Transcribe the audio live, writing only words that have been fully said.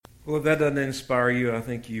Well, if that doesn't inspire you, I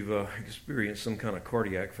think you've experienced some kind of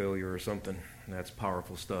cardiac failure or something. That's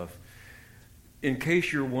powerful stuff. In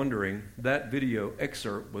case you're wondering, that video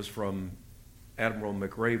excerpt was from Admiral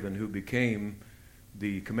McRaven, who became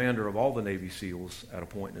the commander of all the Navy SEALs at a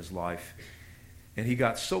point in his life. And he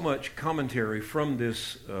got so much commentary from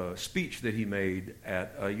this speech that he made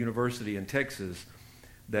at a university in Texas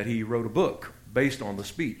that he wrote a book based on the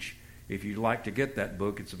speech. If you'd like to get that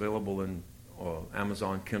book, it's available in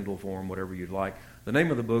Amazon Kindle form, whatever you'd like. The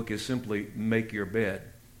name of the book is simply Make Your Bed,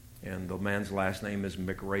 and the man's last name is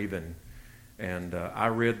McRaven. And I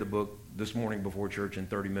read the book this morning before church in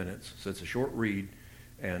 30 minutes. So it's a short read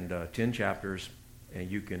and 10 chapters,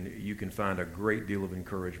 and you can find a great deal of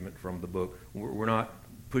encouragement from the book. We're not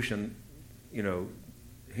pushing,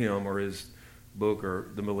 him or his book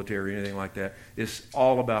or the military or anything like that. It's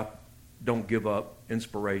all about don't give up,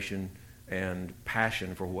 inspiration, and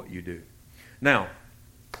passion for what you do. Now,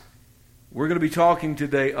 we're going to be talking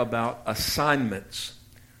today about assignments.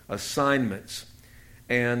 Assignments.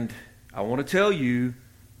 And I want to tell you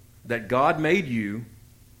that God made you,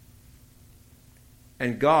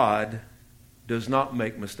 and God does not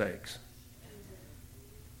make mistakes.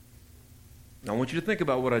 Now, I want you to think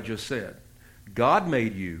about what I just said. God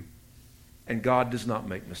made you, and God does not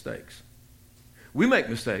make mistakes. We make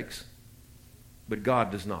mistakes, but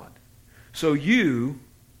God does not. So you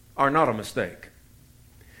are not a mistake.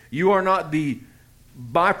 You are not the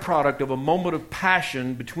byproduct of a moment of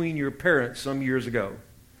passion between your parents some years ago.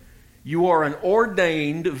 You are an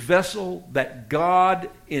ordained vessel that God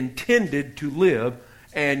intended to live,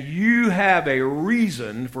 and you have a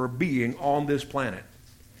reason for being on this planet.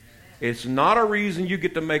 It's not a reason you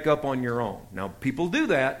get to make up on your own. Now, people do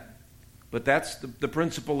that, but that's the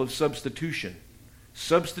principle of substitution.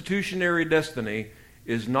 Substitutionary destiny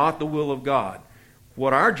is not the will of God.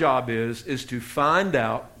 What our job is to find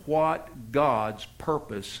out what God's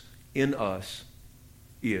purpose in us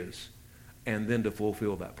is, and then to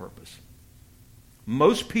fulfill that purpose.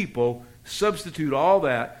 Most people substitute all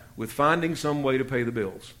that with finding some way to pay the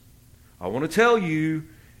bills. I want to tell you,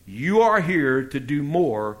 you are here to do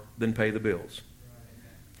more than pay the bills.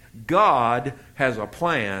 God has a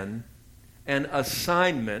plan, an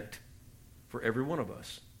assignment for every one of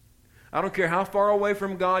us. I don't care how far away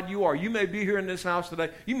from God you are. You may be here in this house today.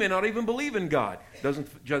 You may not even believe in God.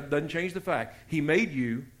 Doesn't change the fact. He made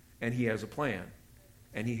you, and He has a plan.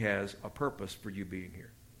 And He has a purpose for you being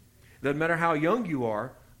here. Doesn't matter how young you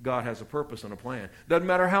are, God has a purpose and a plan. Doesn't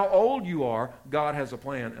matter how old you are, God has a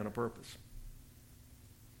plan and a purpose.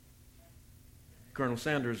 Colonel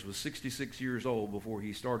Sanders was 66 years old before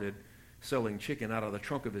he started selling chicken out of the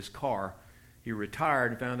trunk of his car. He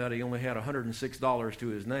retired and found out he only had $106 to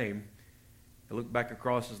his name. He looked back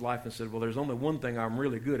across his life and said, well, there's only one thing I'm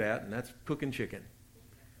really good at, and that's cooking chicken.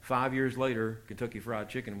 5 years later, Kentucky Fried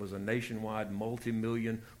Chicken was a nationwide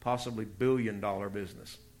multi-million, possibly billion-dollar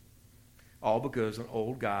business. All because an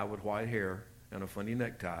old guy with white hair and a funny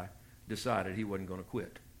necktie decided he wasn't going to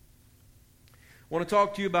quit. I want to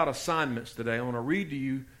talk to you about assignments today. I want to read to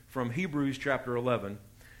you from Hebrews chapter 11.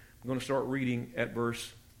 I'm going to start reading at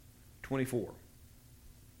verse 24.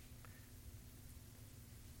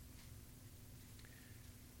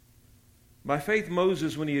 By faith,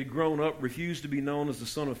 Moses, when he had grown up, refused to be known as the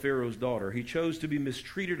son of Pharaoh's daughter. He chose to be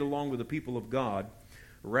mistreated along with the people of God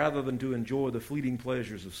rather than to enjoy the fleeting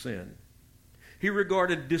pleasures of sin. He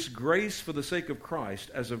regarded disgrace for the sake of Christ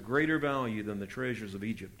as of greater value than the treasures of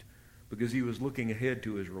Egypt, because he was looking ahead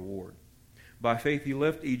to his reward. By faith, he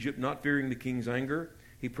left Egypt, not fearing the king's anger.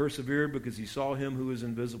 He persevered because he saw him who is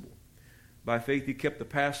invisible. By faith, he kept the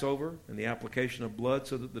Passover and the application of blood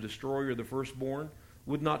so that the destroyer of the firstborn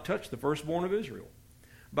would not touch the firstborn of Israel.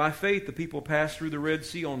 By faith, the people passed through the Red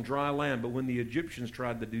Sea on dry land, but when the Egyptians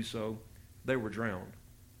tried to do so, they were drowned.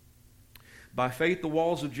 By faith, the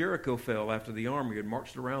walls of Jericho fell after the army had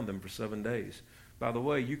marched around them for 7 days. By the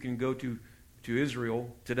way, you can go to Israel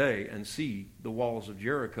today and see the walls of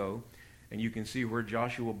Jericho, and you can see where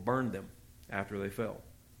Joshua burned them after they fell.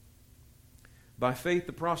 By faith,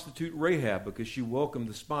 the prostitute Rahab, because she welcomed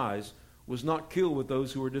the spies, was not killed with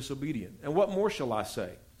those who were disobedient. And what more shall I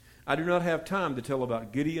say? I do not have time to tell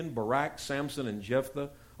about Gideon, Barak, Samson, and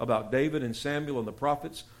Jephthah, about David and Samuel and the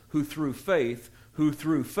prophets, who through faith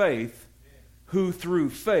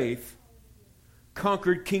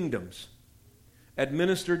conquered kingdoms,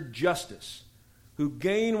 administered justice, who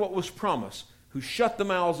gained what was promised, who shut the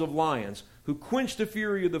mouths of lions, who quenched the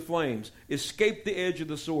fury of the flames, escaped the edge of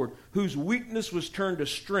the sword, whose weakness was turned to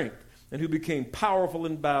strength, and who became powerful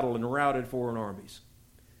in battle and routed foreign armies.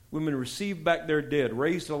 Women received back their dead,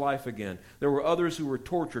 raised to life again. There were others who were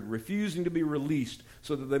tortured, refusing to be released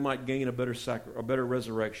so that they might gain a better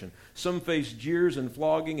resurrection. Some faced jeers and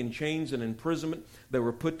flogging and chains and imprisonment. They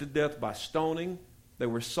were put to death by stoning. They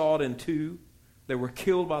were sawed in two. They were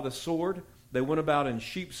killed by the sword. They went about in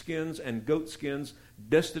sheepskins and goatskins,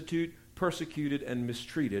 destitute, persecuted, and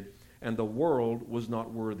mistreated, and the world was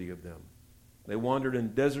not worthy of them. They wandered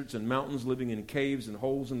in deserts and mountains, living in caves and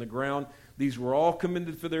holes in the ground. These were all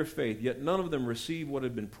commended for their faith, yet none of them received what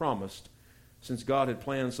had been promised, since God had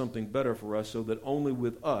planned something better for us, so that only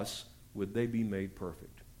with us would they be made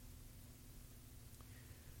perfect.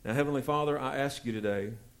 Now, Heavenly Father, I ask you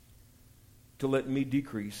today to let me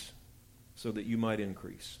decrease so that you might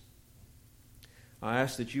increase. I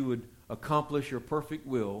ask that you would accomplish your perfect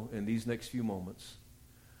will in these next few moments.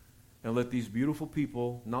 And let these beautiful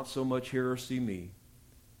people not so much hear or see me,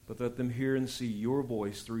 but let them hear and see your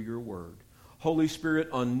voice through your word. Holy Spirit,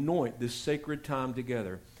 anoint this sacred time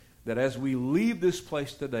together, that as we leave this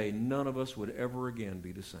place today, none of us would ever again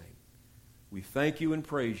be the same. We thank you and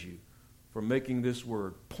praise you for making this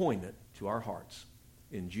word poignant to our hearts.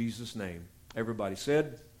 In Jesus' name. Everybody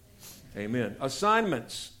said, amen.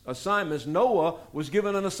 Assignments. Noah was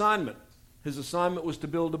given an assignment. His assignment was to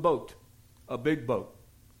build a boat, a big boat.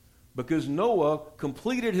 Because Noah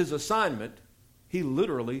completed his assignment, he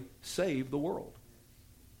literally saved the world.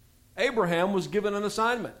 Abraham was given an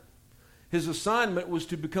assignment. His assignment was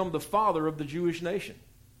to become the father of the Jewish nation.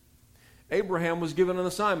 Abraham was given an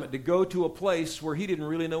assignment to go to a place where he didn't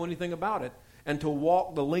really know anything about it and to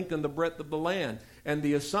walk the length and the breadth of the land. And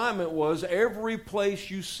the assignment was, every place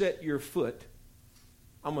you set your foot,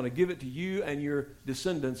 I'm going to give it to you and your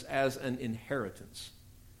descendants as an inheritance.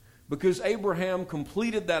 Because Abraham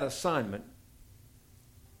completed that assignment,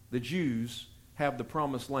 the Jews have the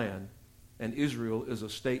promised land, and Israel is a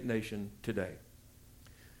state nation today.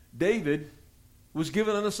 David was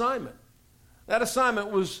given an assignment. That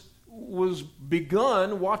assignment was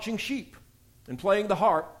begun watching sheep and playing the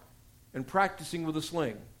harp and practicing with a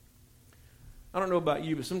sling. I don't know about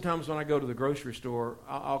you, but sometimes when I go to the grocery store,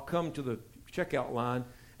 I'll come to the checkout line,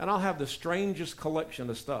 and I'll have the strangest collection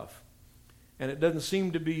of stuff. And it doesn't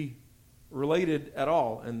seem to be related at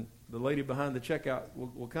all. And the lady behind the checkout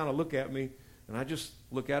will kind of look at me, and I just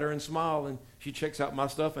look at her and smile, and she checks out my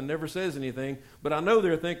stuff and never says anything. But I know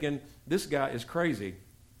they're thinking, this guy is crazy.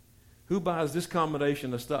 Who buys this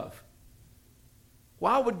combination of stuff?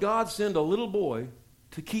 Why would God send a little boy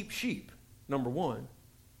to keep sheep, number one?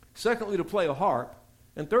 Secondly, to play a harp.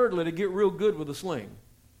 And thirdly, to get real good with a sling.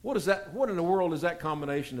 What in the world is that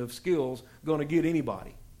combination of skills going to get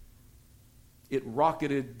anybody? It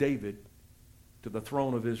rocketed David to the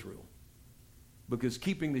throne of Israel, because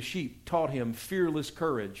keeping the sheep taught him fearless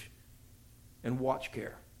courage and watch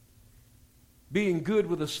care. Being good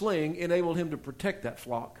with a sling enabled him to protect that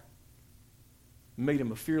flock, made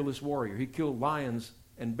him a fearless warrior. He killed lions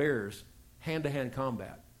and bears, hand-to-hand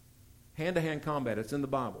combat. Hand-to-hand combat, it's in the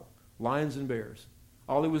Bible. Lions and bears.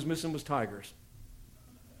 All he was missing was tigers.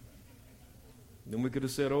 Then we could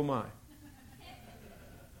have said, oh my.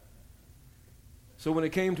 So when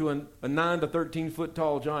it came to a 9 to 13 foot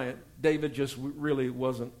tall giant, David just really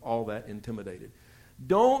wasn't all that intimidated.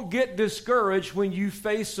 Don't get discouraged when you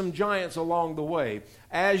face some giants along the way.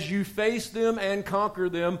 As you face them and conquer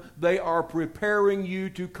them, they are preparing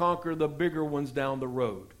you to conquer the bigger ones down the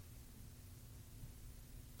road.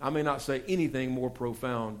 I may not say anything more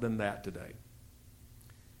profound than that today.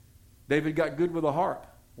 David got good with a harp.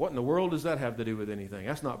 What in the world does that have to do with anything?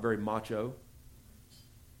 That's not very macho.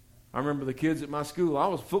 I remember the kids at my school. I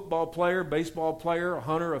was a football player, baseball player, a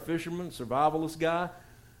hunter, a fisherman, survivalist guy.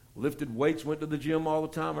 Lifted weights, went to the gym all the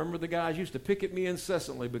time. I remember the guys used to pick at me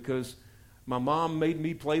incessantly because my mom made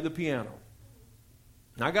me play the piano.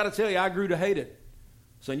 And I got to tell you, I grew to hate it.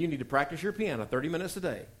 Saying, you need to practice your piano 30 minutes a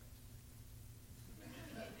day.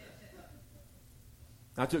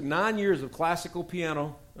 I took 9 years of classical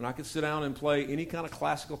piano, and I could sit down and play any kind of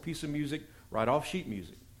classical piece of music right off sheet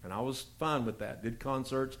music. And I was fine with that. Did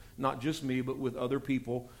concerts, not just me, but with other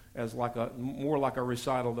people, as more like a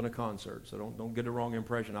recital than a concert. So don't get the wrong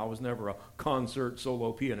impression. I was never a concert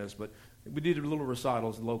solo pianist, but we did little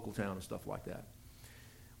recitals in local town and stuff like that.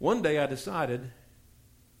 One day I decided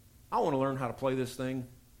I want to learn how to play this thing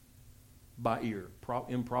by ear,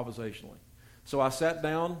 improvisationally. So I sat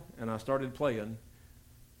down and I started playing,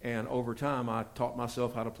 and over time I taught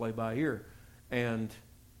myself how to play by ear. And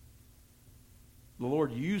the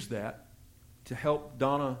Lord used that to help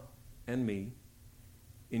Donna and me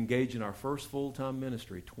engage in our first full-time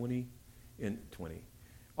ministry 20,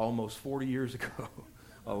 almost 40 years ago,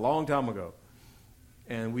 a long time ago.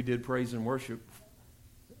 And we did praise and worship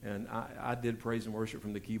And I did praise and worship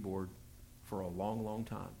from the keyboard for a long, long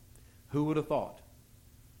time. Who would have thought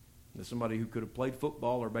that somebody who could have played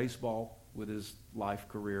football or baseball with his life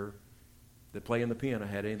career, that playing the piano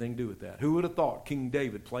had anything to do with that? Who would have thought King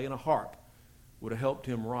David playing a harp would have helped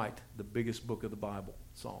him write the biggest book of the Bible,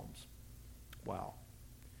 Psalms? Wow.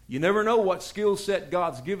 You never know what skill set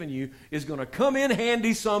God's given you is going to come in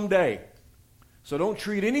handy someday. So don't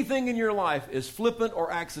treat anything in your life as flippant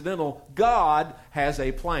or accidental. God has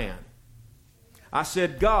a plan. I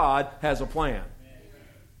said God has a plan.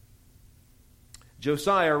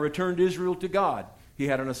 Josiah returned Israel to God. He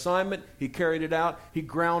had an assignment. He carried it out. He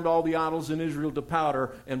ground all the idols in Israel to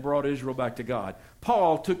powder and brought Israel back to God.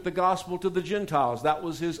 Paul took the gospel to the Gentiles. That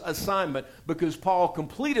was his assignment. Because Paul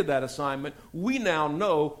completed that assignment, we now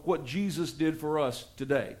know what Jesus did for us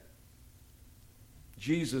today.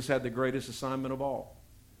 Jesus had the greatest assignment of all: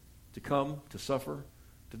 to come, to suffer,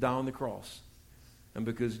 to die on the cross. And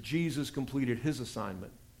because Jesus completed his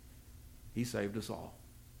assignment, he saved us all.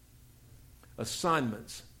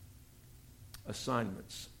 Assignments.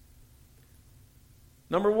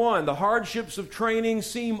 Number one, the hardships of training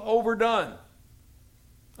seem overdone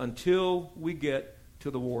until we get to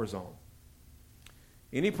the war zone.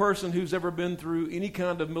 Any person who's ever been through any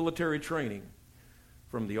kind of military training,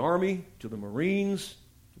 from the Army to the Marines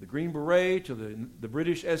to the Green Beret to the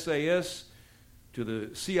British SAS to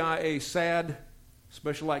the CIA SAD,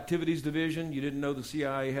 Special Activities Division. You didn't know the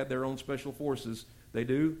CIA had their own special forces. They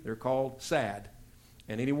do. They're called SAD.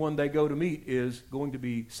 And anyone they go to meet is going to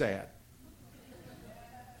be sad.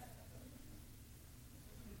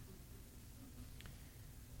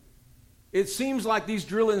 It seems like these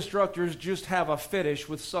drill instructors just have a fetish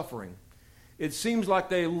with suffering. It seems like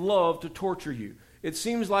they love to torture you. It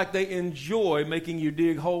seems like they enjoy making you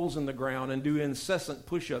dig holes in the ground and do incessant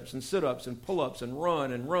push-ups and sit-ups and pull-ups and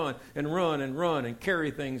run and run and run and run and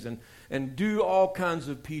carry things and do all kinds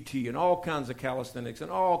of PT and all kinds of calisthenics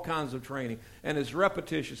and all kinds of training. And it's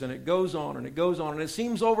repetitious and it goes on and it goes on and it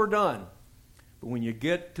seems overdone. But when you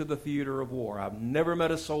get to the theater of war, I've never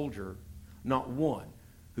met a soldier, not one,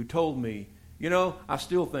 who told me, I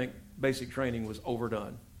still think basic training was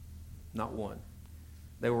overdone. Not one.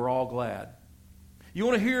 They were all glad. You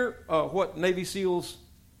want to hear what Navy SEALs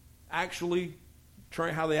actually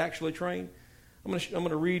train, how they actually train? I'm going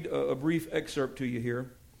to read a brief excerpt to you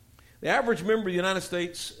here. The average member of the United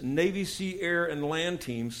States Navy Sea, Air, and Land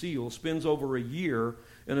Team, SEAL, spends over a year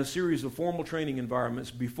in a series of formal training environments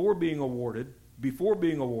before being awarded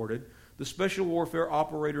the Special Warfare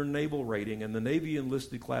Operator Naval Rating and the Navy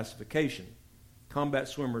Enlisted Classification, Combat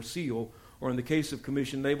Swimmer SEAL, or in the case of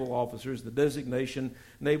commissioned naval officers, the designation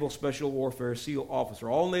Naval Special Warfare SEAL Officer.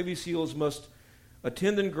 All Navy SEALs must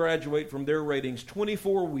attend and graduate from their ratings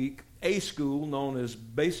 24-week A school known as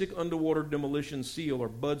Basic Underwater Demolition SEAL or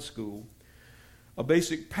BUD school, a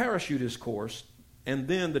basic parachutist course, and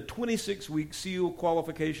then the 26-week SEAL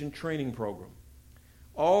qualification training program.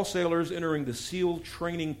 All sailors entering the SEAL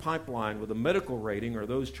training pipeline with a medical rating, or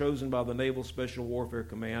those chosen by the Naval Special Warfare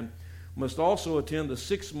Command, must also attend the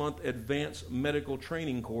 6-month Advanced Medical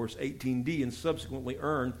Training Course, 18D, and subsequently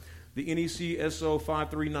earn the NEC SO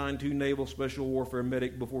 5392 Naval Special Warfare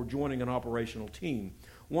Medic before joining an operational team.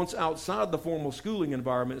 Once outside the formal schooling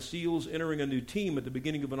environment, SEALs entering a new team at the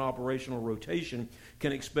beginning of an operational rotation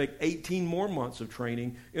can expect 18 more months of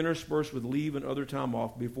training, interspersed with leave and other time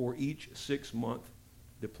off before each 6-month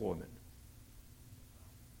deployment.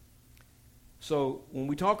 So when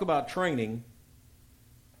we talk about training,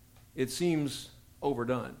 it seems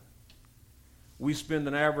overdone. We spend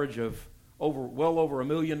an average of well over $1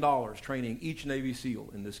 million training each Navy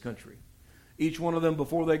SEAL in this country. Each one of them,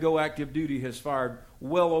 before they go active duty, has fired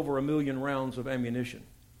well over 1 million rounds of ammunition.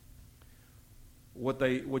 What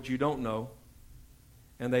you don't know,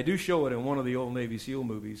 and they do show it in one of the old Navy SEAL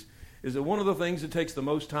movies, is that one of the things that takes the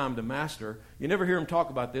most time to master, you never hear them talk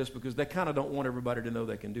about this because they kind of don't want everybody to know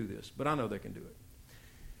they can do this, but I know they can do it.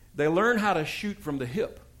 They learn how to shoot from the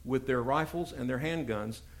hip with their rifles and their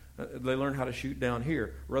handguns. They learn how to shoot down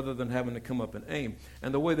here rather than having to come up and aim.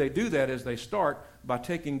 And the way they do that is they start by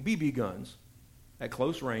taking BB guns at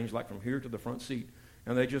close range, like from here to the front seat,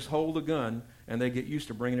 and they just hold the gun and they get used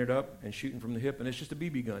to bringing it up and shooting from the hip, and it's just a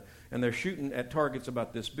BB gun. And they're shooting at targets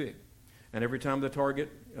about this big. And every time the target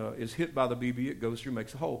is hit by the BB, it goes through,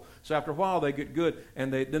 makes a hole. So after a while, they get good,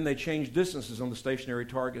 and then they change distances on the stationary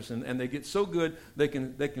targets, and they get so good they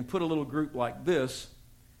can put a little group like this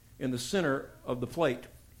in the center of the plate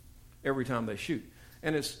every time they shoot.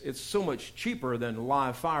 And it's so much cheaper than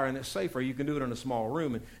live fire, and it's safer. You can do it in a small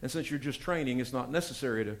room. And since you're just training, it's not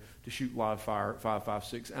necessary to shoot live fire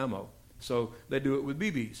 5.56 ammo. So they do it with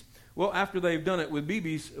BBs. Well, after they've done it with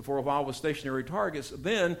BBs for a while with stationary targets,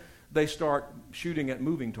 then they start shooting at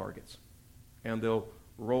moving targets. And they'll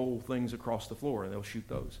roll things across the floor, and they'll shoot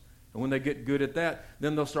those. And when they get good at that,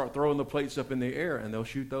 then they'll start throwing the plates up in the air, and they'll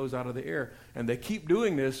shoot those out of the air. And they keep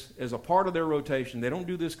doing this as a part of their rotation. They don't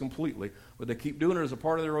do this completely, but they keep doing it as a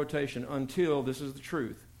part of their rotation until, this is the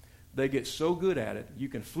truth, they get so good at it, you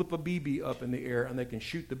can flip a BB up in the air, and they can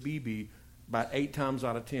shoot the BB about 8 times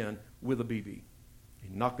out of 10 with a BB. You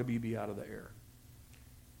knock the BB out of the air.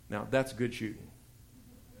 Now, that's good shooting.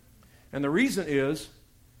 And the reason is,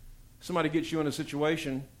 somebody gets you in a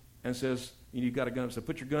situation and says, you've got a gun, so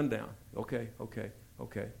put your gun down. Okay.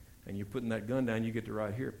 And you're putting that gun down, you get to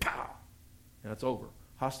right here, pow! And it's over.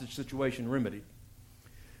 Hostage situation remedied.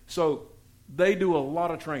 So they do a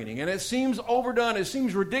lot of training. And it seems overdone, it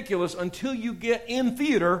seems ridiculous until you get in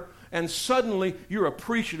theater and suddenly you're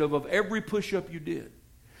appreciative of every push-up you did.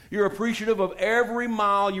 You're appreciative of every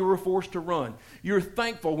mile you were forced to run. You're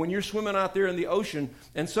thankful when you're swimming out there in the ocean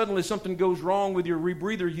and suddenly something goes wrong with your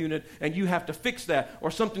rebreather unit and you have to fix that,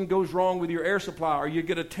 or something goes wrong with your air supply, or you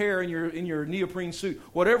get a tear in your neoprene suit,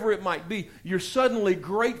 whatever it might be. You're suddenly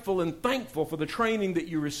grateful and thankful for the training that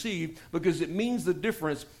you received, because it means the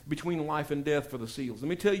difference between life and death for the SEALs. Let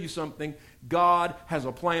me tell you something. God has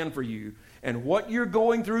a plan for you. And what you're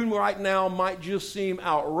going through right now might just seem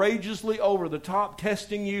outrageously over the top,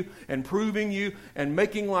 testing you and proving you and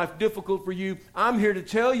making life difficult for you. I'm here to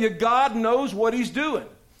tell you, God knows what He's doing.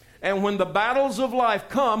 And when the battles of life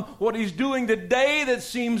come, what He's doing today that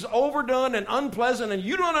seems overdone and unpleasant and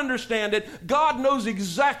you don't understand it, God knows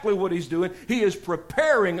exactly what He's doing. He is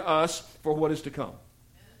preparing us for what is to come.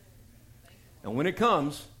 And when it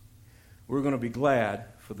comes, we're going to be glad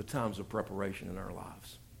for the times of preparation in our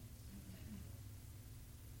lives.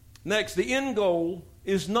 Next, the end goal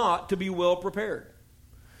is not to be well prepared.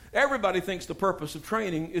 Everybody thinks the purpose of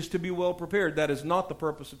training is to be well prepared. That is not the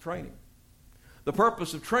purpose of training. The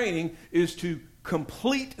purpose of training is to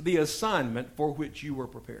complete the assignment for which you were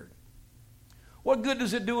prepared. What good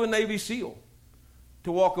does it do a Navy SEAL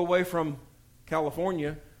to walk away from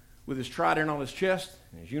California with his trident on his chest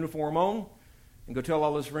and his uniform on and go tell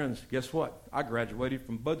all his friends, guess what? I graduated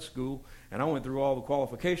from Bud School and I went through all the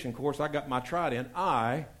qualification course. I got my trident.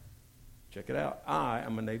 Check it out. I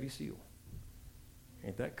am a Navy SEAL.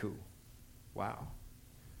 Ain't that cool? Wow.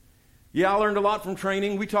 Yeah, I learned a lot from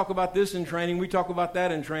training. We talk about this in training. We talk about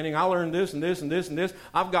that in training. I learned this and this and this and this.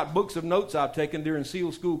 I've got books of notes I've taken during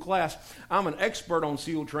SEAL school class. I'm an expert on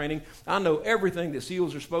SEAL training. I know everything that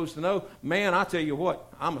SEALs are supposed to know. Man, I tell you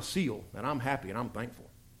what, I'm a SEAL, and I'm happy and I'm thankful.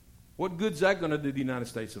 What good's that going to do the United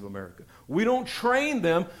States of America? We don't train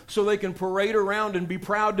them so they can parade around and be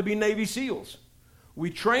proud to be Navy SEALs. We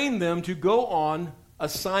train them to go on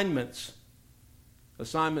assignments.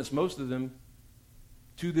 Assignments, most of them,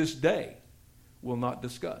 to this day, will not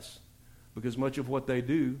discuss. Because much of what they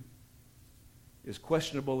do is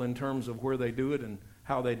questionable in terms of where they do it and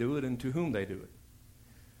how they do it and to whom they do it.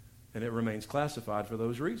 And it remains classified for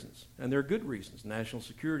those reasons. And they're good reasons. National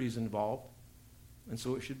security is involved, and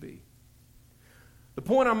so it should be. The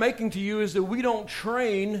point I'm making to you is that we don't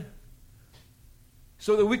train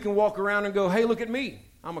so that we can walk around and go, hey, look at me.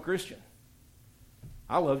 I'm a Christian.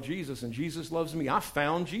 I love Jesus, and Jesus loves me. I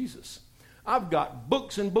found Jesus. I've got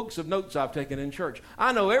books and books of notes I've taken in church.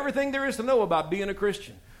 I know everything there is to know about being a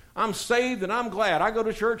Christian. I'm saved, and I'm glad. I go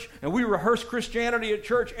to church, and we rehearse Christianity at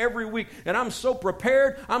church every week, and I'm so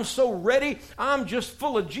prepared. I'm so ready. I'm just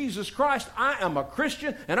full of Jesus Christ. I am a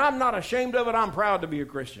Christian, and I'm not ashamed of it. I'm proud to be a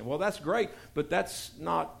Christian. Well, that's great, but that's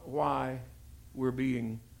not why we're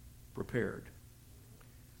being prepared.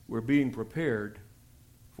 We're being prepared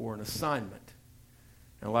for an assignment.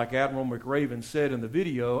 And like Admiral McRaven said in the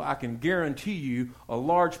video, I can guarantee you a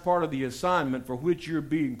large part of the assignment for which you're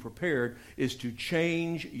being prepared is to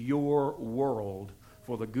change your world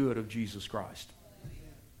for the good of Jesus Christ.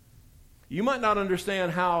 You might not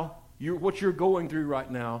understand what you're going through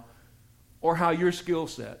right now, or how your skill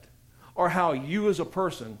set, or how you as a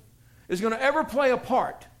person is going to ever play a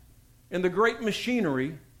part in the great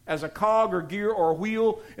machinery as a cog or gear or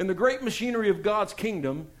wheel in the great machinery of God's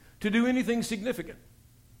kingdom to do anything significant.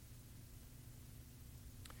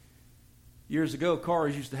 Years ago,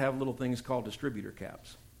 cars used to have little things called distributor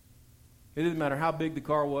caps. It didn't matter how big the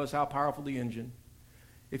car was, how powerful the engine.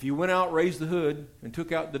 If you went out, raised the hood, and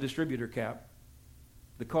took out the distributor cap,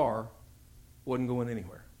 the car wasn't going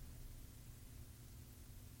anywhere.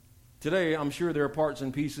 Today, I'm sure there are parts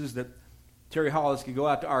and pieces that Terry Hollis could go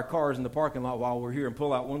out to our cars in the parking lot while we're here and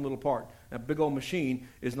pull out one little part. That big old machine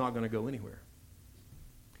is not going to go anywhere.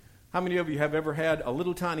 How many of you have ever had a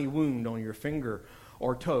little tiny wound on your finger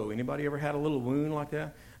or toe. Anybody ever had a little wound like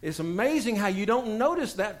that? It's amazing how you don't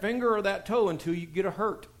notice that finger or that toe until you get a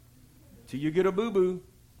hurt, until you get a boo-boo,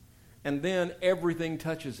 and then everything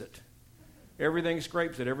touches it. Everything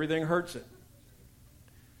scrapes it. Everything hurts it.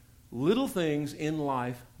 Little things in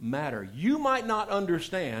life matter. You might not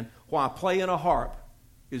understand why playing a harp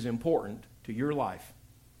is important to your life.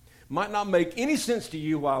 Might not make any sense to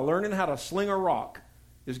you why learning how to sling a rock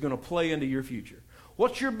is going to play into your future.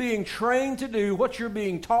 What you're being trained to do, what you're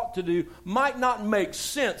being taught to do, might not make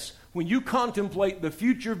sense when you contemplate the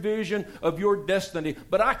future vision of your destiny.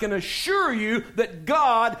 But I can assure you that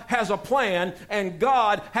God has a plan and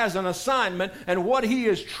God has an assignment, and what He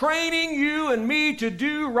is training you and me to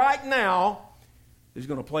do right now is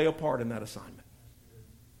going to play a part in that assignment.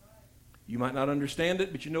 You might not understand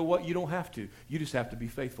it, but you know what? You don't have to. You just have to be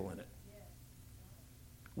faithful in it.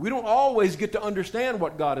 We don't always get to understand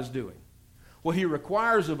what God is doing. What He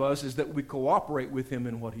requires of us is that we cooperate with Him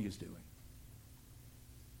in what He is doing.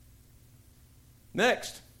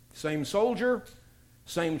 Next, same soldier,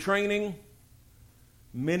 same training,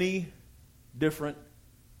 many different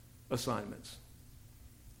assignments.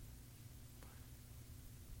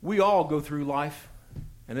 We all go through life,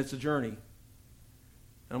 and it's a journey.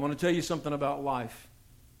 And I want to tell you something about life.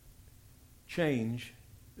 Change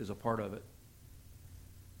is a part of it.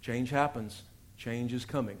 Change happens. Change is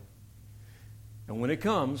coming. And when it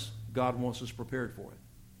comes, God wants us prepared for it.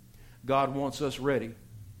 God wants us ready.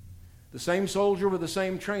 The same soldier with the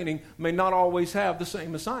same training may not always have the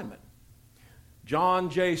same assignment. John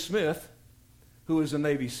J. Smith, who is a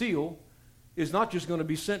Navy SEAL, is not just going to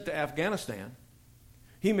be sent to Afghanistan.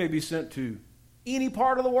 He may be sent to any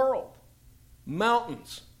part of the world.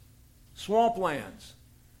 Mountains, swamplands,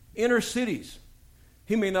 inner cities.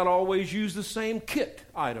 He may not always use the same kit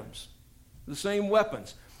items, the same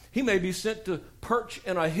weapons. He may be sent to perch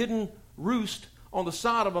in a hidden roost on the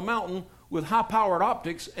side of a mountain with high-powered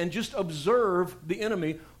optics and just observe the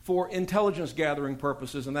enemy for intelligence gathering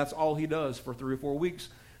purposes, and that's all he does for 3 or 4 weeks.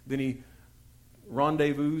 Then he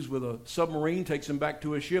rendezvous with a submarine, takes him back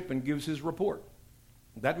to a ship, and gives his report.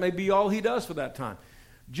 That may be all he does for that time.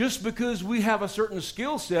 Just because we have a certain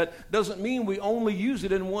skill set doesn't mean we only use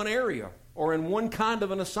it in one area or in one kind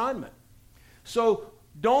of an assignment. So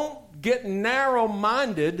don't get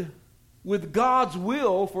narrow-minded with God's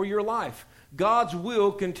will for your life. God's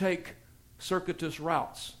will can take circuitous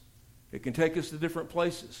routes. It can take us to different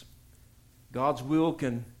places. God's will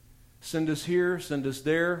can send us here, send us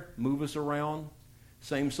there, move us around.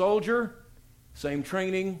 Same soldier, same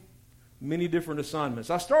training, many different assignments.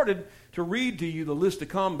 I started to read to you the list of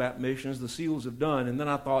combat missions the SEALs have done, and then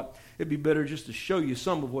I thought it'd be better just to show you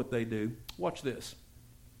some of what they do. Watch this.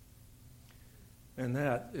 And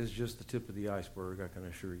that is just the tip of the iceberg, I can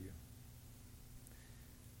assure you.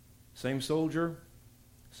 Same soldier,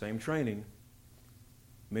 same training,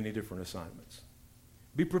 many different assignments.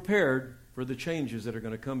 Be prepared for the changes that are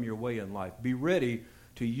going to come your way in life. Be ready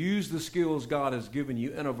to use the skills God has given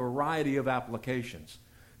you in a variety of applications.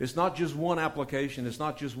 It's not just one application. It's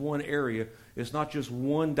not just one area. It's not just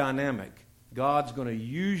one dynamic. God's going to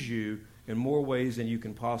use you in more ways than you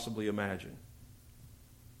can possibly imagine.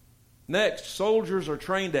 Next, soldiers are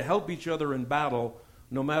trained to help each other in battle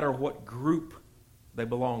no matter what group they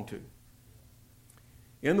belong to.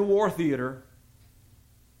 In the war theater,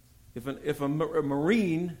 if a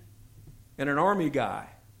Marine and an Army guy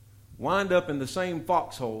wind up in the same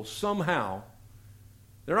foxhole somehow,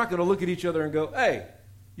 they're not going to look at each other and go, "Hey,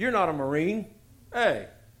 you're not a Marine. Hey,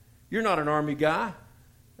 you're not an Army guy.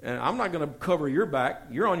 And I'm not going to cover your back.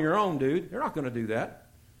 You're on your own, dude." They're not going to do that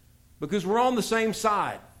because we're on the same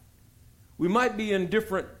side. We might be in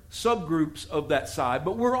different subgroups of that side,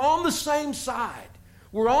 but we're on the same side.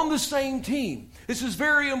 We're on the same team. This is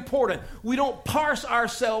very important. We don't parse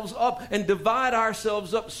ourselves up and divide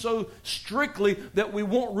ourselves up so strictly that we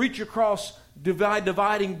won't reach across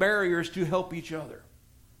dividing barriers to help each other.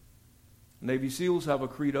 Navy SEALs have a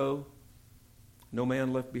credo, no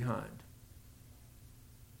man left behind.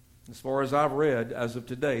 As far as I've read, as of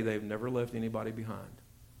today, they've never left anybody behind.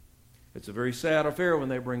 It's a very sad affair when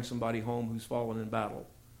they bring somebody home who's fallen in battle.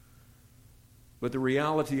 But the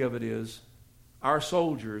reality of it is, our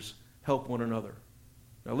soldiers help one another.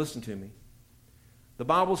 Now listen to me. The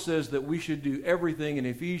Bible says that we should do everything in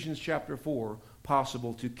Ephesians chapter 4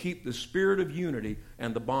 possible to keep the spirit of unity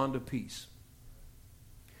and the bond of peace.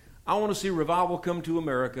 I want to see revival come to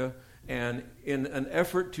America, and in an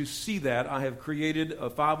effort to see that, I have created a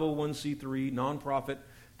 501c3 nonprofit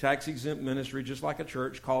tax-exempt ministry just like a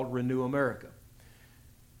church called Renew America.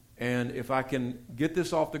 And if I can get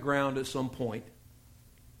this off the ground at some point,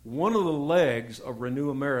 one of the legs of Renew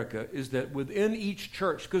America is that within each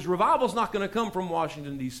church, because revival's not going to come from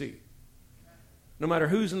Washington, D.C., no matter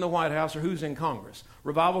who's in the White House or who's in Congress.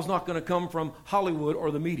 Revival's not going to come from Hollywood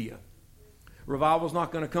or the media. Revival's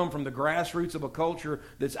not going to come from the grassroots of a culture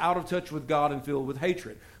that's out of touch with God and filled with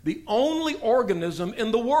hatred. The only organism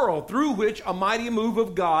in the world through which a mighty move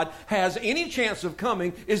of God has any chance of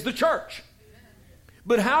coming is the church.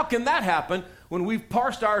 But how can that happen when we've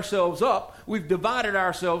parsed ourselves up, we've divided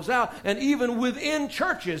ourselves out, and even within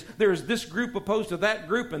churches, there's this group opposed to that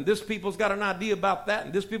group, and this people's got an idea about that,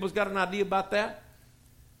 and this people's got an idea about that?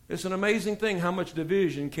 It's an amazing thing how much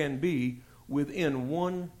division can be within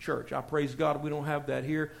one church. I praise God we don't have that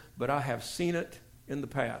here, but I have seen it in the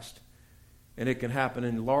past. And it can happen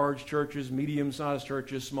in large churches, medium-sized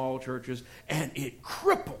churches, small churches, and it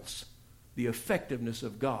cripples the effectiveness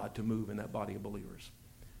of God to move in that body of believers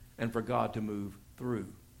and for God to move through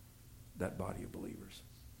that body of believers.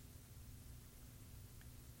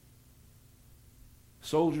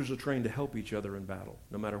 Soldiers are trained to help each other in battle,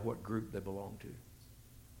 no matter what group they belong to.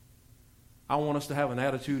 I want us to have an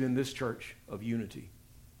attitude in this church of unity.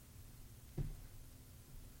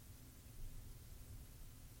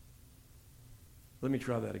 Let me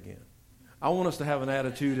try that again. I want us to have an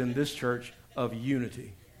attitude in this church of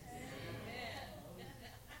unity.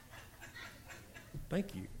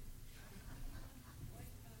 Thank you.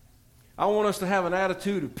 I want us to have an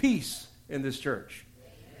attitude of peace in this church.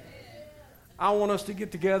 I want us to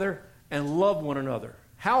get together and love one another.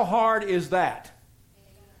 How hard is that?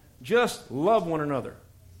 Just love one another.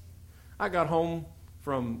 I got home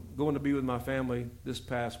from going to be with my family this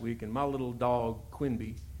past week, and my little dog,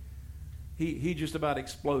 Quinby, he just about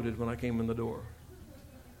exploded when I came in the door.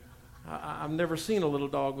 I've never seen a little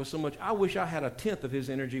dog with so much. I wish I had a tenth of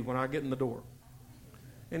his energy when I get in the door.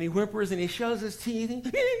 And he whimpers and he shows his teeth.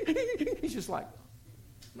 He's just like,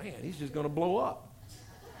 man, he's just going to blow up.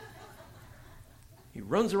 He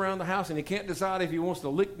runs around the house and he can't decide if he wants to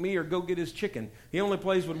lick me or go get his chicken. He only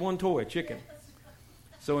plays with one toy, chicken.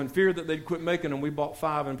 So in fear that they'd quit making them, we bought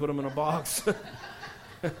 5 and put them in a box.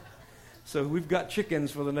 So we've got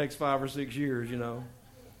chickens for the next 5 or 6 years, you know.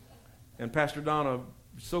 And Pastor Donna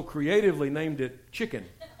so creatively named it Chicken.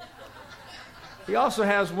 He also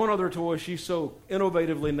has one other toy she's so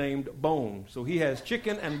innovatively named Bone. So he has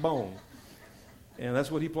Chicken and Bone. And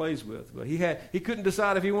that's what he plays with. But he couldn't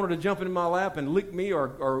decide if he wanted to jump in my lap and lick me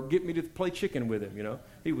or get me to play chicken with him, you know.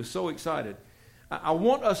 He was so excited. I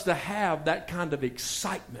want us to have that kind of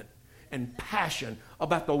excitement and passion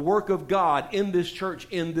about the work of God in this church,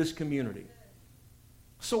 in this community.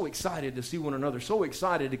 So excited to see one another, so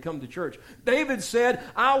excited to come to church. David said,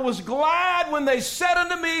 I was glad when they said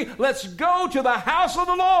unto me, let's go to the house of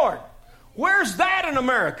the Lord. Where's that in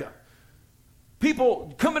America?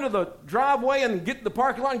 People come into the driveway and get in the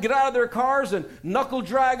parking lot and get out of their cars and knuckle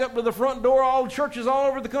drag up to the front door. All churches all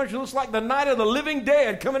over the country. It looks like the night of the living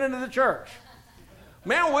dead coming into the church.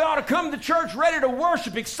 Man, we ought to come to church ready to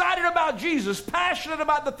worship, excited about Jesus, passionate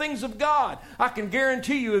about the things of God. I can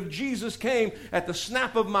guarantee you if Jesus came at the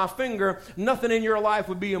snap of my finger, nothing in your life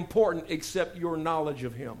would be important except your knowledge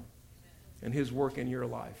of Him and His work in your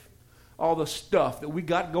life. All the stuff that we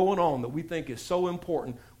got going on that we think is so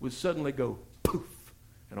important would suddenly go poof.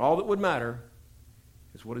 And all that would matter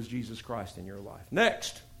is what is Jesus Christ in your life.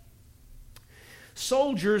 Next.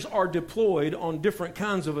 Soldiers are deployed on different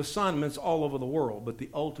kinds of assignments all over the world, but the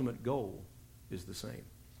ultimate goal is the same.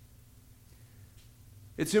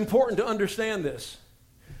 It's important to understand this.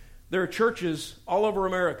 There are churches all over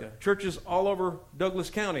America, churches all over Douglas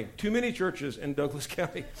County, too many churches in Douglas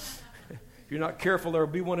County. If you're not careful, there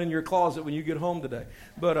will be one in your closet when you get home today.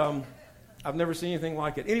 But I've never seen anything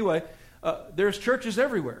like it. Anyway, there's churches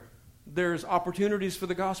everywhere. There's opportunities for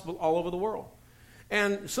the gospel all over the world.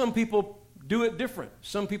 And some people do it different.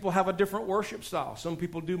 Some people have a different worship style. Some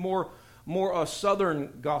people do more a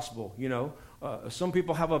southern gospel, you know. Some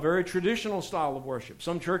people have a very traditional style of worship.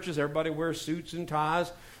 Some churches, everybody wears suits and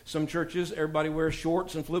ties. Some churches, everybody wears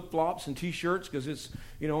shorts and flip-flops and T-shirts because it's,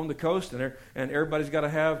 you know, on the coast, and everybody's got to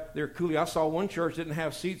have their coolie. I saw one church didn't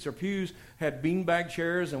have seats or pews, had beanbag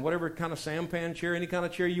chairs and whatever kind of sampan chair, any kind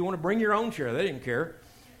of chair you want to. Bring your own chair. They didn't care.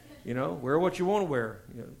 You know, wear what you want to wear.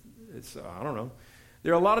 You know, it's, I don't know.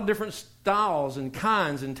 There are a lot of different styles and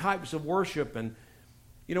kinds and types of worship, and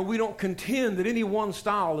you know, we don't contend that any one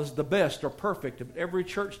style is the best or perfect. Every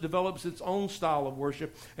church develops its own style of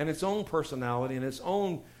worship and its own personality and its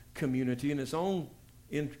own community and its own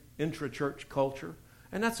intra-church culture,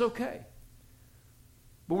 and that's okay.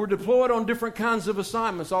 But we're deployed on different kinds of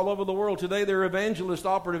assignments all over the world. Today, there are evangelists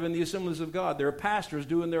operative in the Assemblies of God. There are pastors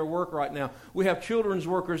doing their work right now. We have children's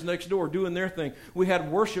workers next door doing their thing. We had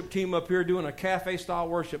worship team up here doing a cafe-style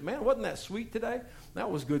worship. Man, wasn't that sweet today? That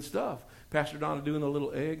was good stuff. Pastor Donna doing the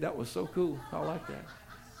little egg. That was so cool. I like that.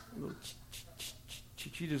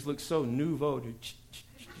 She just looks so nouveau. She's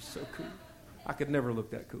so cool. I could never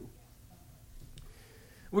look that cool.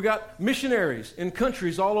 We got missionaries in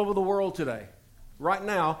countries all over the world today. Right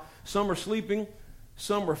now, some are sleeping,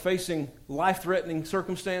 some are facing life-threatening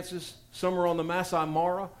circumstances, some are on the Masai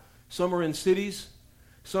Mara, some are in cities,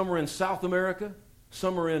 some are in South America,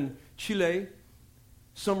 some are in Chile,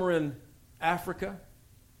 some are in Africa,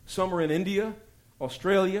 some are in India,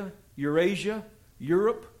 Australia, Eurasia,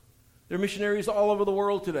 Europe. There are missionaries all over the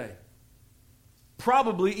world today.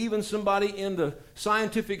 Probably even somebody in the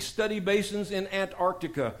scientific study basins in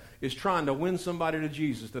Antarctica is trying to win somebody to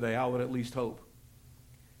Jesus today, I would at least hope.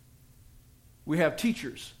 We have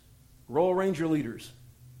teachers, Royal Ranger leaders,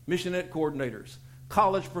 missionette coordinators,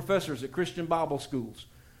 college professors at Christian Bible schools,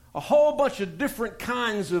 a whole bunch of different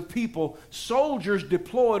kinds of people, soldiers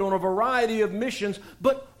deployed on a variety of missions.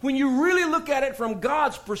 But when you really look at it from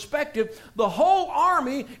God's perspective, the whole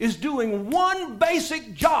army is doing one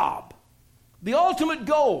basic job. The ultimate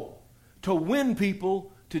goal, to win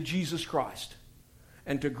people to Jesus Christ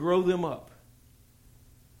and to grow them up.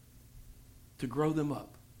 To grow them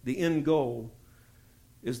up. The end goal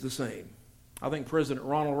is the same. I think President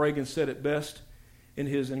Ronald Reagan said it best in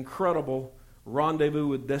his incredible Rendezvous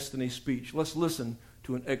with Destiny speech. Let's listen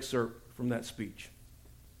to an excerpt from that speech.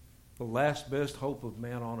 The last best hope of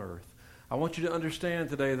man on earth. I want you to understand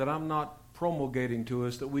today that I'm not promulgating to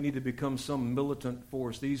us that we need to become some militant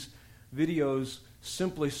force. These videos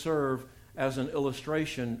simply serve as an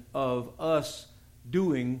illustration of us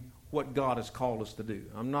doing what God has called us to do.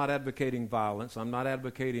 I'm not advocating violence. I'm not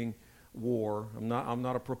advocating war. I'm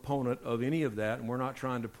not a proponent of any of that, and we're not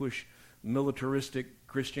trying to push militaristic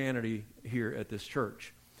Christianity here at this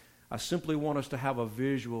church. I simply want us to have a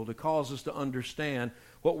visual to cause us to understand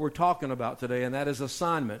what we're talking about today, and that is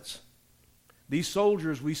assignments. These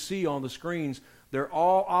soldiers we see on the screens, they're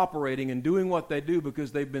all operating and doing what they do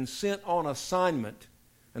because they've been sent on assignment,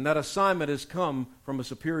 and that assignment has come from a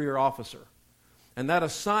superior officer. And that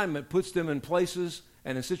assignment puts them in places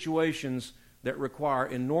and in situations that require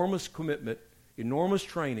enormous commitment, enormous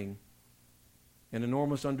training, and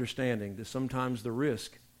enormous understanding that sometimes the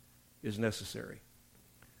risk is necessary.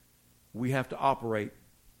 We have to operate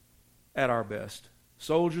at our best.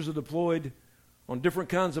 Soldiers are deployed on different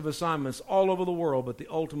kinds of assignments all over the world, but the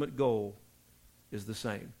ultimate goal is the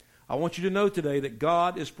same. I want you to know today that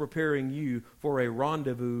God is preparing you for a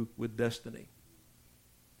rendezvous with destiny.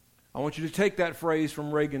 I want you to take that phrase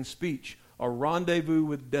from Reagan's speech, a rendezvous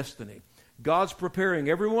with destiny. God's preparing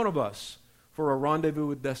every one of us for a rendezvous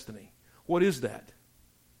with destiny. What is that?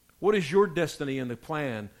 What is your destiny and the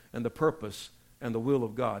plan and the purpose and the will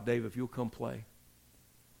of God? Dave, if you'll come play.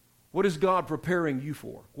 What is God preparing you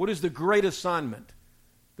for? What is the great assignment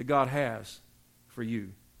that God has for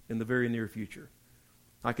you in the very near future?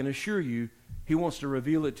 I can assure you, He wants to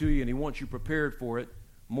reveal it to you, and He wants you prepared for it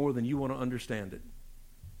more than you want to understand it.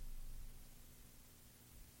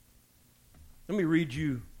 Let me read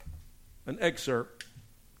you an excerpt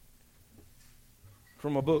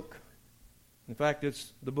from a book. In fact,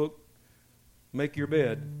 it's the book Make Your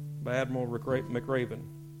Bed by Admiral McRaven.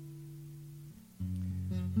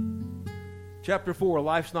 Chapter 4,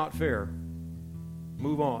 Life's Not Fair.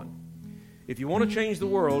 Move on. If you want to change the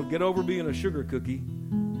world, get over being a sugar cookie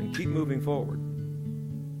and keep moving forward.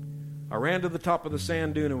 I ran to the top of the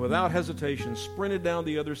sand dune and without hesitation sprinted down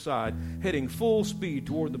the other side, heading full speed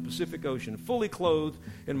toward the Pacific Ocean, fully clothed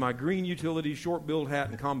in my green utility short-billed hat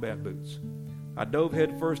and combat boots. I dove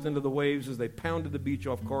headfirst into the waves as they pounded the beach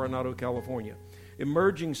off Coronado, California.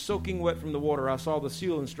 Emerging soaking wet from the water, I saw the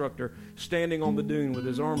SEAL instructor standing on the dune with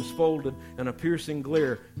his arms folded and a piercing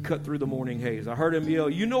glare cut through the morning haze. I heard him yell,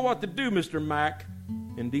 "You know what to do, Mr. Mack."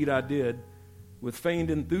 Indeed, I did. With feigned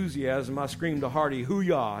enthusiasm, I screamed a hearty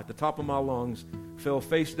hoo-yah at the top of my lungs, fell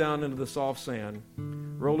face down into the soft sand,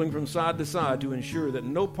 rolling from side to side to ensure that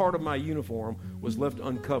no part of my uniform was left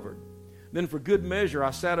uncovered. Then for good measure, I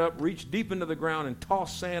sat up, reached deep into the ground, and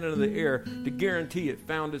tossed sand into the air to guarantee it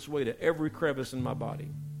found its way to every crevice in my body.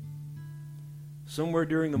 Somewhere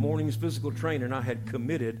during the morning's physical training, I had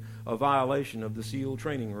committed a violation of the SEAL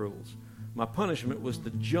training rules. My punishment was to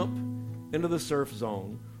jump into the surf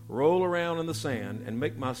zone, roll around in the sand, and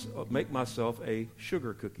make myself a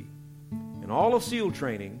sugar cookie. In all of SEAL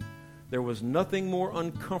training, there was nothing more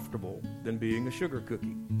uncomfortable than being a sugar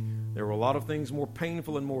cookie. There were a lot of things more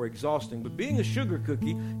painful and more exhausting, but being a sugar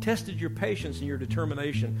cookie tested your patience and your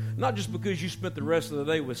determination, not just because you spent the rest of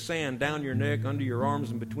the day with sand down your neck, under your arms,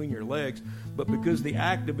 and between your legs, but because the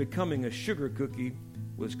act of becoming a sugar cookie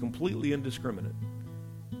was completely indiscriminate.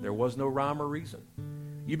 There was no rhyme or reason.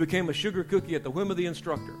 You became a sugar cookie at the whim of the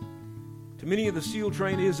instructor. To many of the SEAL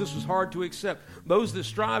trainees, this was hard to accept. Those that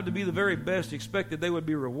strived to be the very best expected they would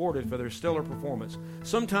be rewarded for their stellar performance.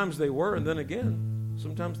 Sometimes they were, and then again,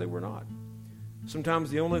 sometimes they were not. Sometimes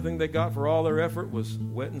the only thing they got for all their effort was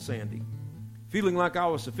wet and sandy. Feeling like I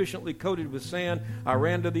was sufficiently coated with sand, I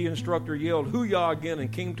ran to the instructor, yelled "Hoo-yah" again,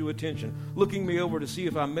 and came to attention. Looking me over to see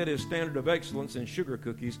if I met his standard of excellence in sugar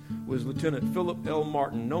cookies was Lieutenant Philip L.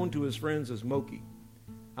 Martin, known to his friends as Moki.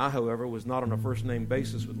 I, however, was not on a first-name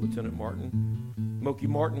basis with Lieutenant Martin. Moki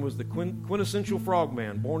Martin was the quintessential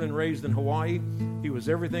frogman. Born and raised in Hawaii, he was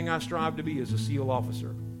everything I strived to be as a SEAL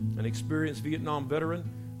officer. An experienced Vietnam veteran,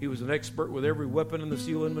 he was an expert with every weapon in the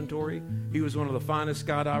SEAL inventory. He was one of the finest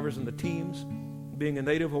skydivers in the teams. Being a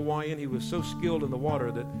native Hawaiian, he was so skilled in the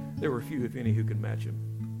water that there were few, if any, who could match him.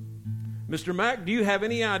 "Mr. Mack, do you have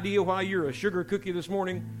any idea why you're a sugar cookie this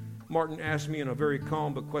morning?" Martin asked me in a very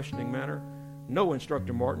calm but questioning manner. "No,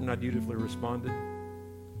 Instructor Martin," I dutifully responded.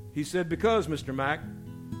 He said, "Because, Mr. Mack,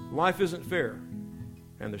 life isn't fair,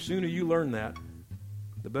 and the sooner you learn that,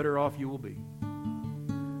 the better off you will be."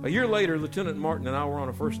 A year later, Lieutenant Martin and I were on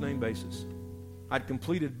a first-name basis. I'd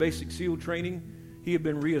completed basic SEAL training. He had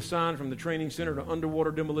been reassigned from the training center to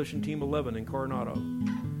Underwater Demolition Team 11 in Coronado.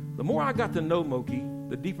 The more I got to know Moki,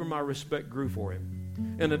 the deeper my respect grew for him.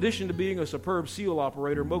 In addition to being a superb SEAL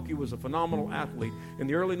operator, Moki was a phenomenal athlete. In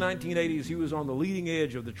the early 1980s, he was on the leading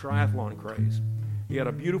edge of the triathlon craze. He had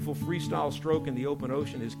a beautiful freestyle stroke in the open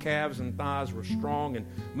ocean. His calves and thighs were strong and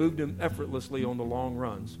moved him effortlessly on the long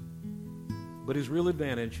runs. But his real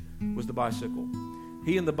advantage was the bicycle.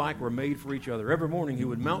 He and the bike were made for each other. Every morning he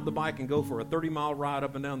would mount the bike and go for a 30-mile ride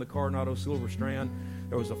up and down the Coronado Silver Strand.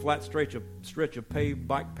 There was a flat stretch of paved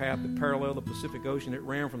bike path that paralleled the Pacific Ocean. It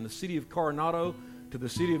ran from the city of Coronado to the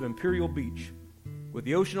city of Imperial Beach. With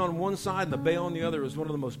the ocean on one side and the bay on the other, it was one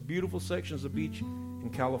of the most beautiful sections of beach in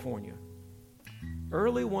California.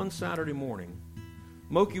 Early one Saturday morning,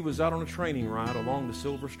 Moki was out on a training ride along the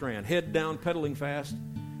Silver Strand, head down, pedaling fast.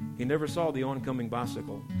 He never saw the oncoming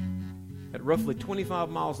bicycle. At roughly 25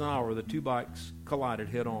 miles an hour, the two bikes collided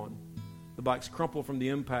head-on. The bikes crumpled from the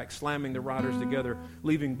impact, slamming the riders together,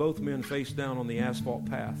 leaving both men face down on the asphalt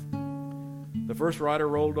path. The first rider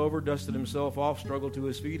rolled over, dusted himself off, struggled to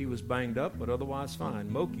his feet. He was banged up, but otherwise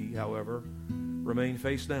fine. Moki, however, remained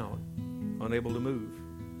face down, unable to move.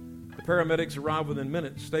 The paramedics arrived within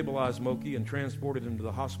minutes, stabilized Moki, and transported him to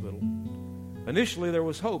the hospital. Initially, there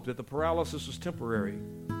was hope that the paralysis was temporary.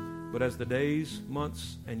 But as the days,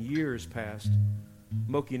 months, and years passed,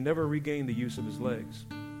 Moki never regained the use of his legs.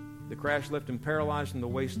 The crash left him paralyzed from the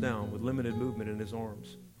waist down with limited movement in his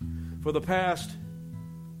arms. For the past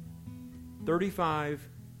 35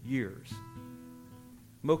 years,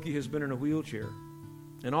 Moki has been in a wheelchair.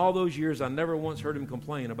 In all those years, I never once heard him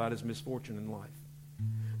complain about his misfortune in life.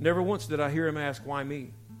 Never once did I hear him ask, "Why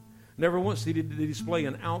me?" Never once did he display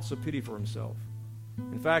an ounce of pity for himself.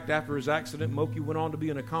 In fact, after his accident, Moki went on to be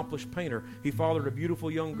an accomplished painter. He fathered a beautiful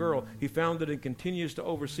young girl. He founded and continues to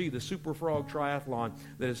oversee the Super Frog Triathlon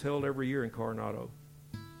that is held every year in Coronado.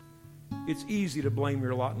 It's easy to blame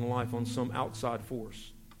your lot in life on some outside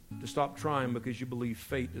force, to stop trying because you believe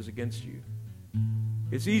fate is against you.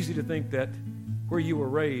 It's easy to think that where you were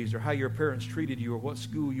raised or how your parents treated you or what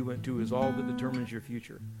school you went to is all that determines your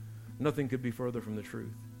future. Nothing could be further from the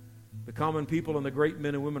truth. The common people and the great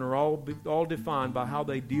men and women are all defined by how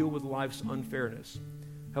they deal with life's unfairness.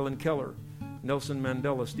 Helen Keller, Nelson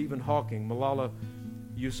Mandela, Stephen Hawking, Malala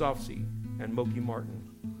Yousafzai, and Moki Martin.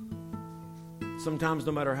 Sometimes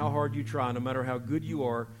no matter how hard you try, no matter how good you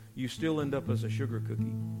are, you still end up as a sugar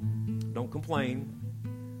cookie. Don't complain.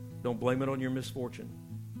 Don't blame it on your misfortune.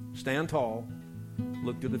 Stand tall,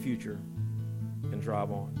 look to the future, and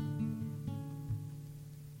drive on.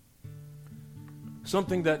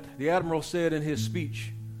 Something that the Admiral said in his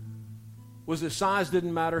speech was that size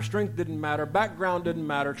didn't matter, strength didn't matter, background didn't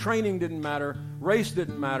matter, training didn't matter, race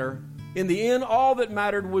didn't matter. In the end, all that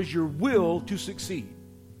mattered was your will to succeed.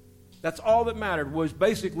 That's all that mattered, was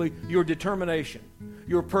basically your determination,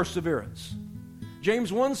 your perseverance.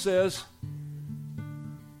 James 1 says,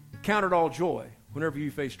 "Count it all joy whenever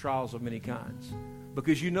you face trials of many kinds,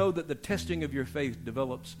 because you know that the testing of your faith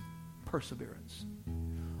develops perseverance."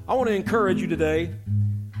 I want to encourage you today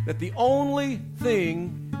that the only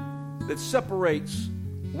thing that separates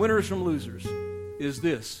winners from losers is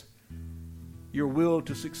this: your will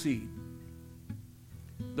to succeed.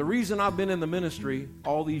 The reason I've been in the ministry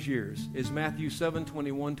all these years is Matthew 7,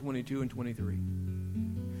 21, 22, and 23.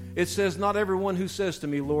 It says, not everyone who says to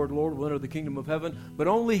me, Lord, Lord, will enter the kingdom of heaven, but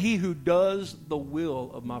only he who does the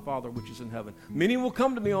will of my Father which is in heaven. Many will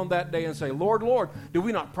come to me on that day and say, Lord, Lord, do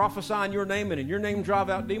we not prophesy in your name, and in your name drive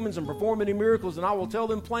out demons and perform many miracles? And I will tell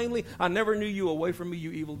them plainly, I never knew you. Away from me,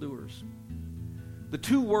 you evildoers. The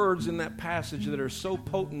two words in that passage that are so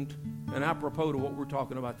potent and apropos to what we're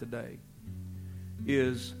talking about today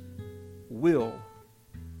is will,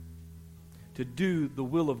 to do the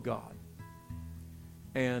will of God,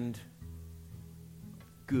 and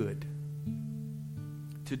good,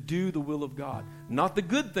 to do the will of God. Not the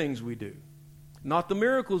good things we do, not the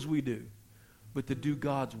miracles we do, but to do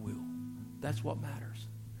God's will. That's what matters.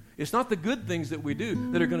 It's not the good things that we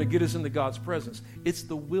do that are going to get us into God's presence. It's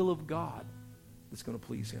the will of God that's going to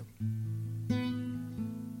please Him.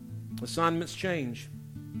 Assignments change.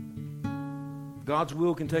 God's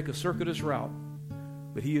will can take a circuitous route,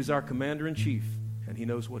 but He is our commander-in-chief, and He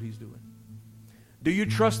knows what He's doing. Do you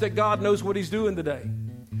trust that God knows what He's doing today?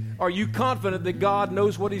 Are you confident that God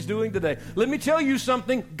knows what He's doing today? Let me tell you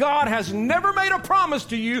something. God has never made a promise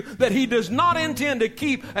to you that He does not intend to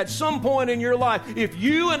keep at some point in your life. If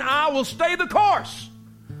you and I will stay the course,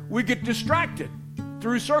 we get distracted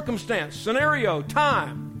through circumstance, scenario,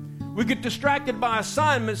 time. We get distracted by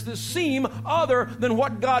assignments that seem other than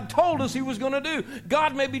what God told us He was going to do.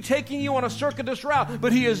 God may be taking you on a circuitous route,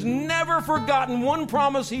 but He has never forgotten one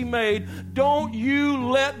promise He made. Don't you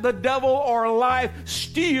let the devil or life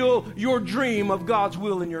steal your dream of God's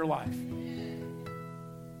will in your life.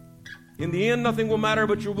 In the end, nothing will matter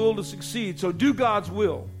but your will to succeed. So do God's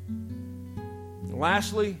will. And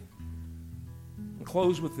lastly, I'll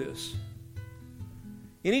close with this.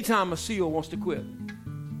 Anytime a SEAL wants to quit,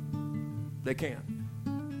 they can.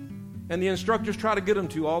 And the instructors try to get them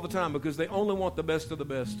to all the time because they only want the best of the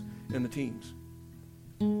best in the teams.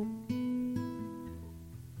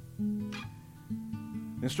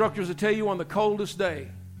 Instructors will tell you on the coldest day,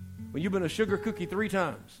 when you've been a sugar cookie 3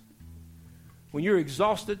 times, when you're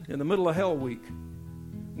exhausted in the middle of Hell Week.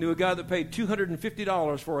 Knew a guy that paid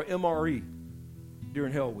 $250 for an MRE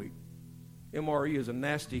during Hell Week. MRE is a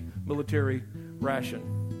nasty military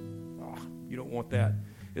ration. Oh, you don't want that.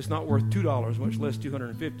 It's not worth $2, much less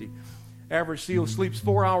 $250. Average SEAL sleeps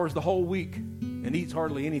 4 hours the whole week and eats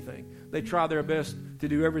hardly anything. They try their best to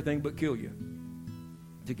do everything but kill you,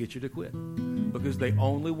 to get you to quit, because they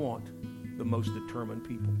only want the most determined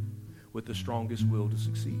people with the strongest will to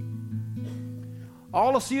succeed.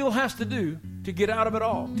 All a SEAL has to do to get out of it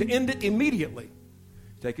all, to end it immediately,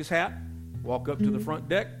 take his hat, walk up to the front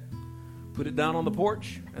deck, put it down on the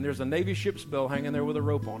porch, and there's a Navy ship's bell hanging there with a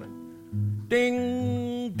rope on it.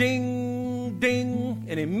 Ding, ding, ding.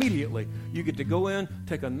 And immediately you get to go in,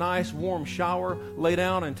 take a nice warm shower, lay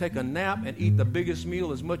down and take a nap and eat the biggest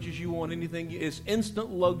meal as much as you want. Anything. It's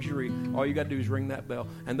instant luxury. All you got to do is ring that bell.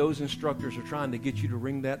 And those instructors are trying to get you to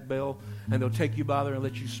ring that bell, and they'll take you by there and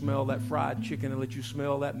let you smell that fried chicken and let you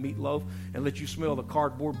smell that meatloaf and let you smell the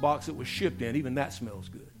cardboard box it was shipped in. Even that smells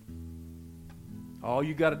good. All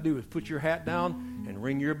you got to do is put your hat down and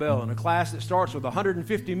ring your bell. And a class that starts with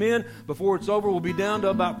 150 men, before it's over, will be down to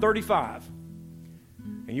about 35.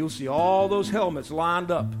 And you'll see all those helmets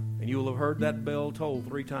lined up, and you'll have heard that bell toll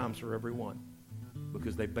 3 times for every one,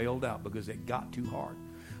 because they bailed out, because it got too hard.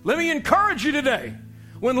 Let me encourage you today.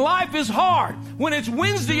 When life is hard, when it's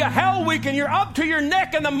Wednesday, a Hell Week, and you're up to your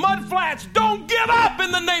neck in the mud flats, don't give up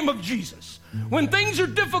in the name of Jesus. When things are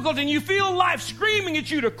difficult and you feel life screaming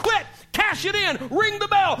at you to quit, cash it in, ring the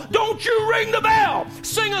bell. Don't you ring the bell.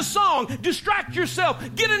 Sing a song, distract yourself,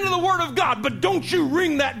 get into the Word of God, but don't you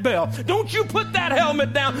ring that bell. Don't you put that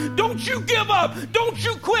helmet down. Don't you give up. Don't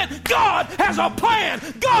you quit. God has a plan.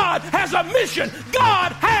 God has a mission.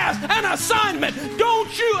 God has an assignment.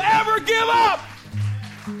 Don't you ever give up.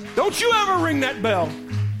 Don't you ever ring that bell.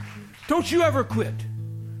 Don't you ever quit.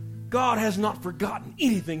 God has not forgotten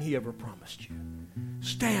anything He ever promised you.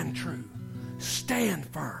 Stand true. Stand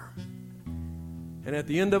firm. And at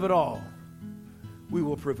the end of it all, we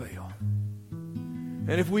will prevail.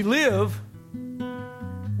 And if we live,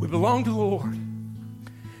 we belong to the Lord.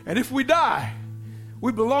 And if we die,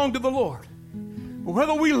 we belong to the Lord. But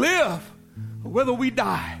whether we live or whether we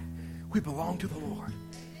die, we belong to the Lord.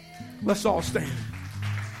 Let's all stand.